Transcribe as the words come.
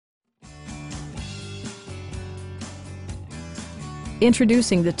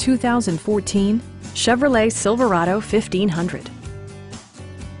Introducing the 2014 Chevrolet Silverado 1500.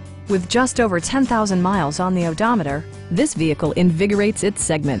 With just over 10,000 miles on the odometer, this vehicle invigorates its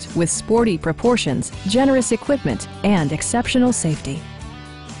segment with sporty proportions, generous equipment, and exceptional safety.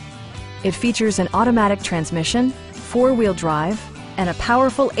 It features an automatic transmission, four-wheel drive, and a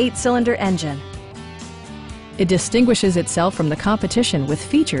powerful 8-cylinder engine. It distinguishes itself from the competition with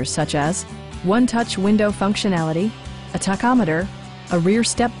features such as one-touch window functionality, a tachometer, a rear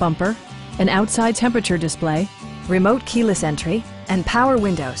step bumper, an outside temperature display, remote keyless entry, and power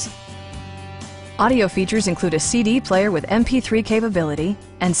windows. Audio features include a CD player with MP3 capability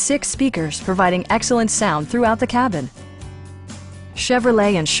and 6 speakers providing excellent sound throughout the cabin.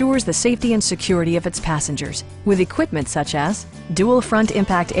 Chevrolet ensures the safety and security of its passengers with equipment such as dual front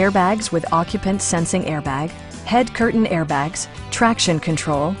impact airbags with occupant sensing airbag, head curtain airbags, traction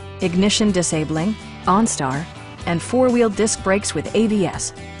control, ignition disabling, OnStar, and 4-wheel disc brakes with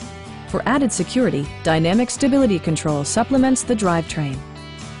ABS. For added security, dynamic stability control supplements the drivetrain.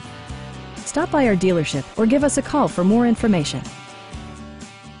 Stop by our dealership or give us a call for more information.